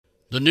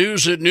The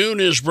news at noon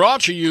is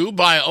brought to you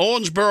by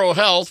Owensboro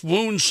Health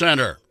Wound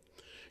Center.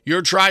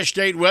 Your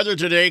tri-state weather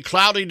today,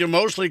 cloudy to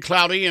mostly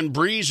cloudy and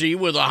breezy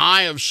with a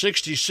high of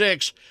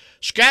 66.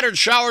 Scattered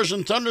showers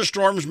and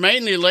thunderstorms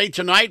mainly late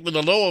tonight with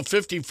a low of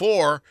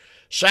 54.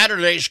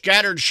 Saturday,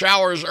 scattered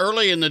showers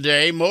early in the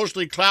day,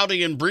 mostly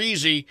cloudy and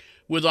breezy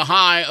with a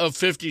high of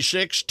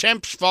 56.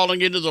 Temps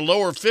falling into the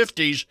lower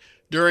 50s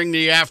during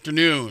the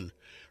afternoon.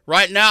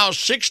 Right now,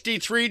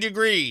 63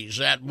 degrees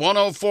at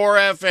 104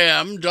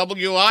 FM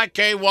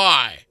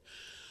WIKY.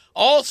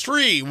 All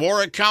three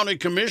Warwick County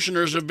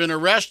commissioners have been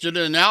arrested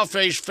and now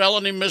face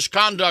felony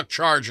misconduct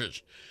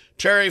charges.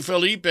 Terry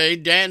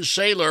Felipe, Dan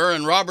Saylor,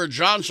 and Robert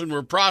Johnson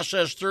were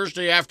processed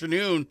Thursday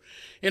afternoon.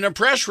 In a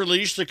press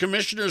release, the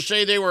commissioners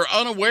say they were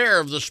unaware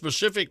of the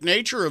specific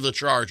nature of the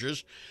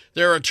charges.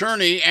 Their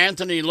attorney,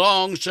 Anthony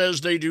Long,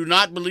 says they do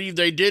not believe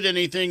they did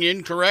anything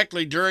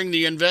incorrectly during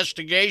the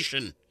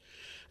investigation.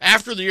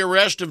 After the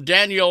arrest of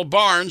Danielle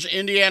Barnes,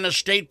 Indiana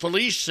State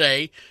Police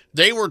say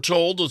they were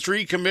told the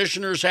three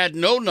commissioners had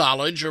no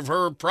knowledge of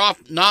her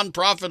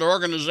nonprofit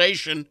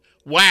organization,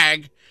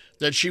 WAG,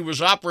 that she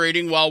was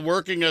operating while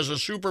working as a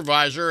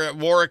supervisor at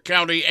Warwick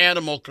County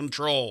Animal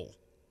Control.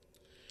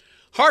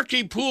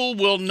 Hartke Pool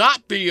will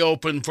not be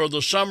open for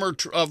the summer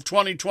of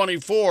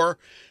 2024.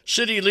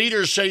 City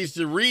leaders say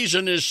the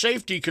reason is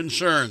safety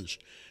concerns.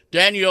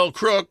 Danielle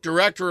Crook,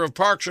 Director of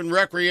Parks and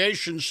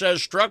Recreation,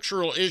 says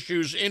structural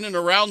issues in and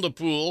around the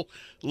pool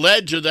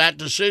led to that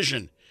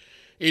decision.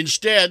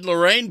 Instead,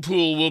 Lorraine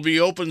Pool will be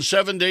open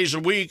 7 days a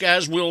week,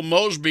 as will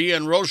Mosby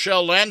and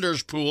Rochelle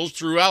Landers pools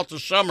throughout the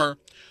summer.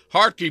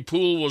 Hartke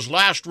Pool was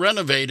last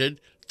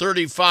renovated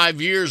 35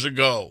 years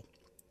ago.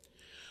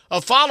 A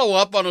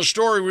follow-up on a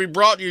story we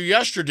brought you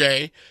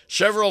yesterday,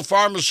 several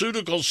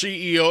pharmaceutical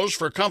CEOs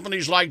for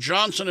companies like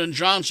Johnson &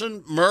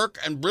 Johnson, Merck,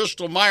 and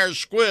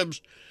Bristol-Myers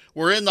Squibb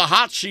were in the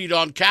hot seat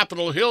on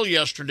Capitol Hill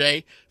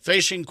yesterday,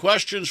 facing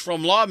questions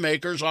from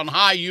lawmakers on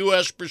high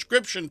U.S.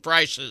 prescription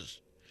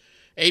prices.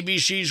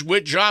 ABC's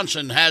Whit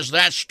Johnson has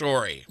that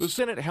story. The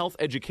Senate Health,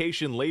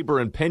 Education, Labor,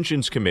 and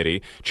Pensions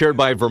Committee, chaired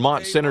by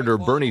Vermont Senator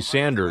Bernie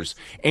Sanders,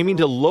 aiming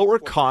to lower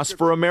costs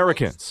for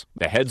Americans.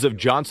 The heads of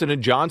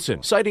Johnson &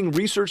 Johnson citing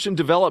research and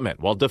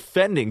development while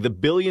defending the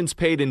billions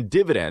paid in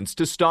dividends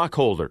to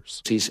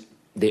stockholders.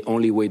 The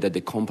only way that the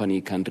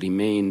company can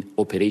remain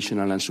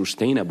operational and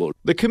sustainable.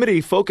 The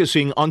committee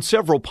focusing on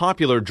several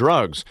popular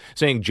drugs,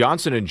 saying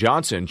Johnson &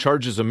 Johnson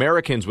charges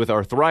Americans with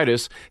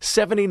arthritis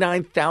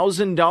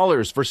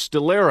 $79,000 for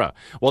Stelara,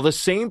 while the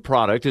same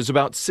product is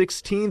about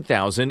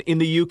 $16,000 in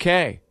the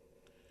UK.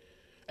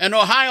 An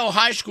Ohio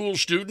high school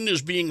student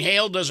is being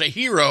hailed as a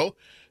hero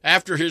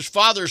after his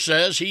father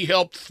says he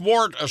helped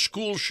thwart a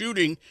school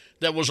shooting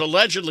that was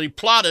allegedly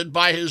plotted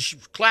by his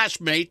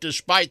classmate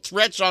despite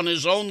threats on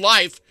his own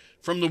life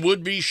from the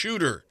would-be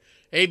shooter.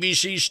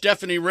 ABC's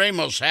Stephanie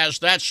Ramos has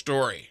that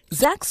story.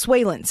 Zach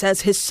Swalen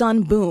says his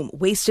son, Boom,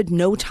 wasted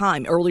no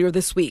time earlier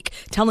this week,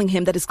 telling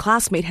him that his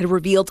classmate had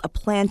revealed a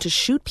plan to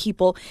shoot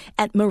people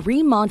at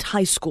Mariemont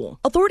High School.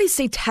 Authorities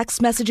say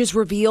text messages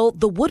reveal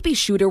the would-be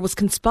shooter was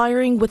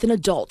conspiring with an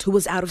adult who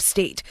was out of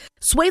state.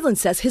 Swalen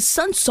says his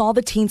son saw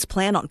the teen's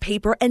plan on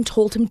paper and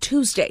told him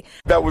Tuesday.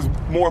 That was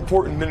more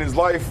important than his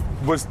life,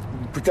 was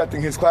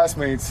protecting his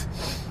classmates.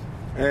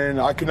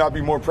 And I could not be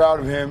more proud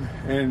of him.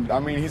 And I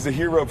mean, he's a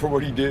hero for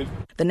what he did.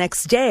 The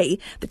next day,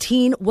 the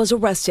teen was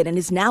arrested and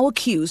is now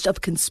accused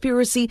of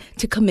conspiracy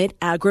to commit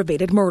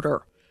aggravated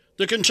murder.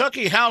 The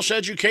Kentucky House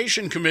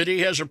Education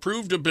Committee has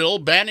approved a bill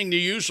banning the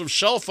use of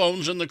cell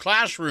phones in the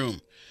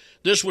classroom.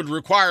 This would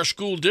require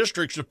school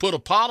districts to put a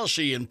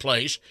policy in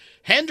place.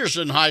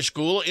 Henderson High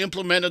School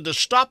implemented the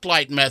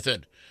stoplight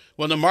method.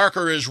 When the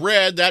marker is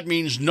red, that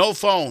means no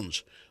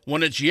phones.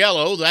 When it's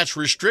yellow, that's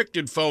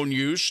restricted phone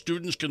use.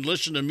 Students can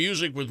listen to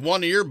music with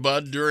one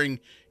earbud during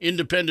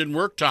independent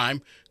work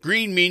time.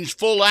 Green means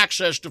full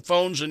access to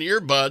phones and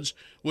earbuds,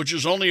 which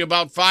is only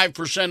about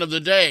 5% of the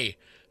day.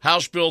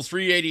 House Bill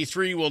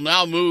 383 will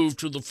now move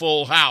to the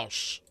full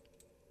House.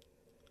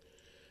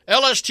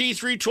 LST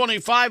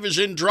 325 is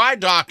in dry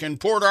dock in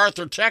Port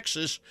Arthur,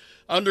 Texas,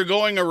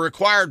 undergoing a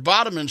required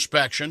bottom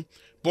inspection.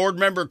 Board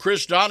member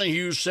Chris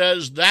Donahue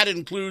says that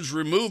includes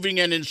removing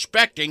and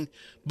inspecting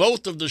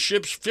both of the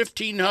ship's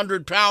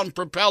 1,500-pound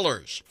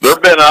propellers.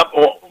 They've been up,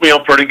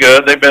 pretty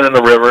good. They've been in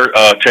the river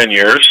 10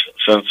 years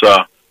since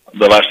the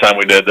last time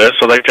we did this,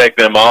 so they take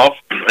them off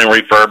and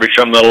refurbish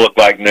them. They'll look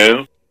like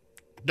new.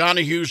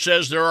 Donahue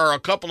says there are a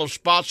couple of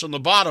spots on the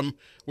bottom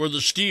where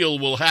the steel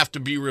will have to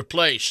be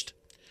replaced.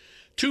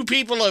 2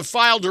 people have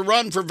filed to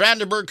run for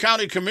Vanderburgh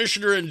County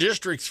Commissioner in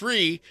District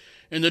 3.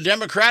 In the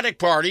Democratic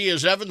Party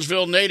is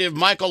Evansville native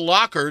Michael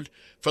Lockard.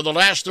 For the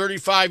last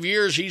 35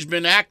 years, he's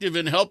been active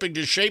in helping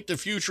to shape the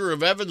future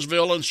of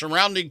Evansville and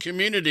surrounding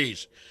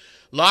communities.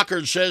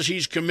 Lockard says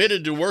he's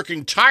committed to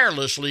working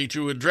tirelessly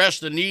to address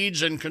the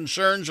needs and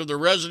concerns of the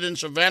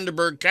residents of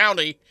Vanderburgh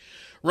County.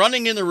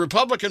 Running in the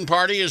Republican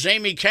Party is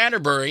Amy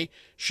Canterbury.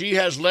 She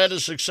has led a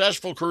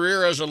successful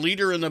career as a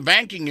leader in the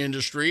banking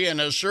industry and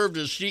has served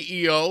as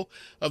CEO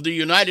of the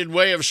United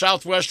Way of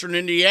Southwestern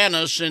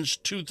Indiana since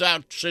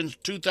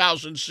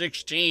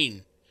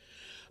 2016.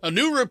 A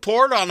new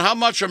report on how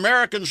much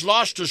Americans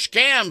lost to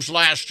scams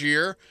last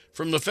year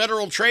from the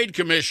Federal Trade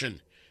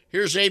Commission.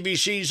 Here's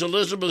ABC's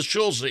Elizabeth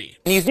Schulze.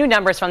 These new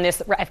numbers from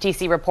this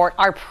FTC report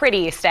are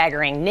pretty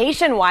staggering.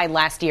 Nationwide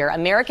last year,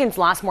 Americans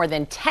lost more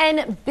than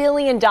 $10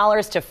 billion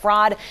to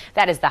fraud.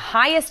 That is the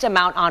highest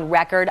amount on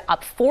record,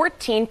 up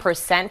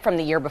 14% from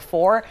the year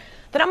before.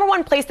 The number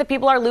one place that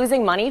people are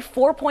losing money,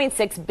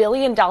 $4.6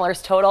 billion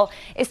total,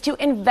 is to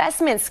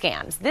investment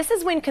scams. This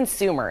is when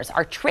consumers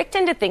are tricked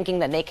into thinking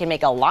that they can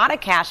make a lot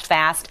of cash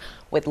fast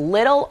with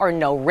little or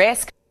no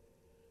risk.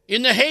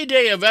 In the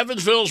heyday of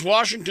Evansville's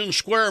Washington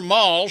Square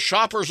Mall,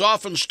 shoppers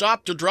often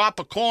stopped to drop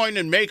a coin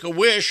and make a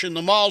wish in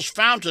the mall's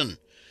fountain.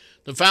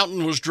 The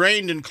fountain was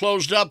drained and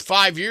closed up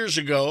 5 years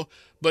ago,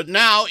 but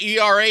now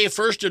ERA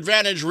First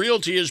Advantage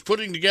Realty is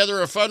putting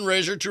together a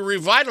fundraiser to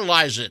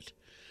revitalize it.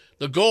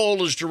 The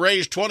goal is to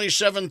raise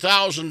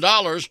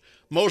 $27,000.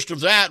 Most of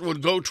that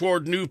would go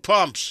toward new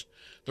pumps.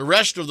 The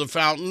rest of the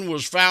fountain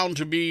was found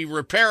to be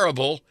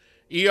repairable.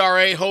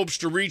 ERA hopes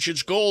to reach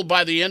its goal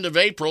by the end of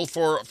April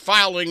for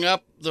filing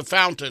up the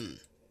fountain.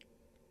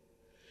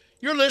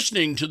 You're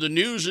listening to the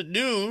news at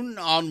noon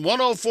on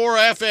 104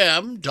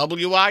 FM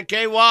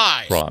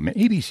WIKY. From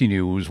ABC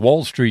News,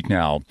 Wall Street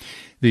now.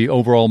 The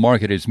overall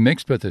market is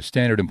mixed, but the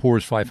Standard &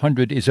 Poor's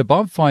 500 is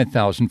above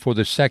 5,000 for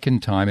the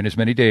second time in as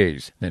many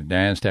days. The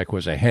Nasdaq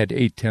was ahead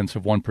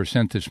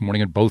 0.8% this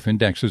morning, and both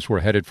indexes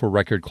were headed for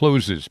record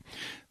closes.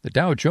 The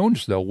Dow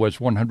Jones, though, was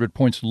 100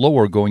 points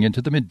lower going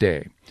into the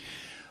midday.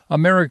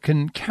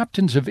 American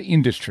captains of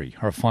industry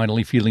are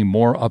finally feeling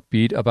more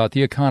upbeat about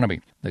the economy.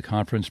 The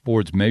Conference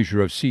Board's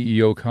measure of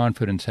CEO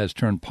confidence has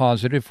turned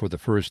positive for the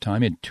first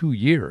time in 2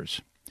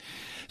 years.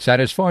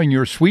 Satisfying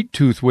your sweet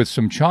tooth with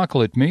some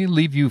chocolate may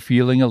leave you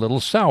feeling a little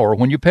sour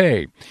when you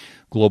pay.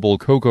 Global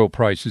cocoa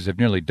prices have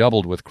nearly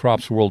doubled, with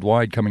crops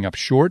worldwide coming up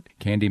short.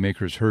 Candy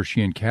makers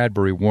Hershey and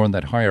Cadbury warn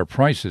that higher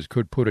prices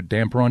could put a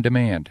damper on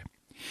demand.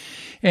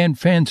 And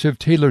fans of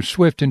Taylor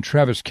Swift and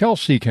Travis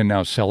Kelce can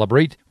now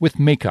celebrate with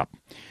makeup.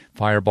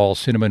 Fireball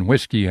Cinnamon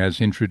Whiskey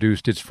has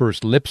introduced its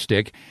first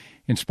lipstick.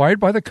 Inspired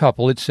by the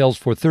couple, it sells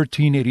for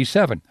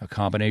 $13.87, a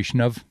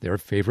combination of their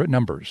favorite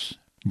numbers.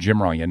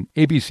 Jim Ryan,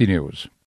 ABC News.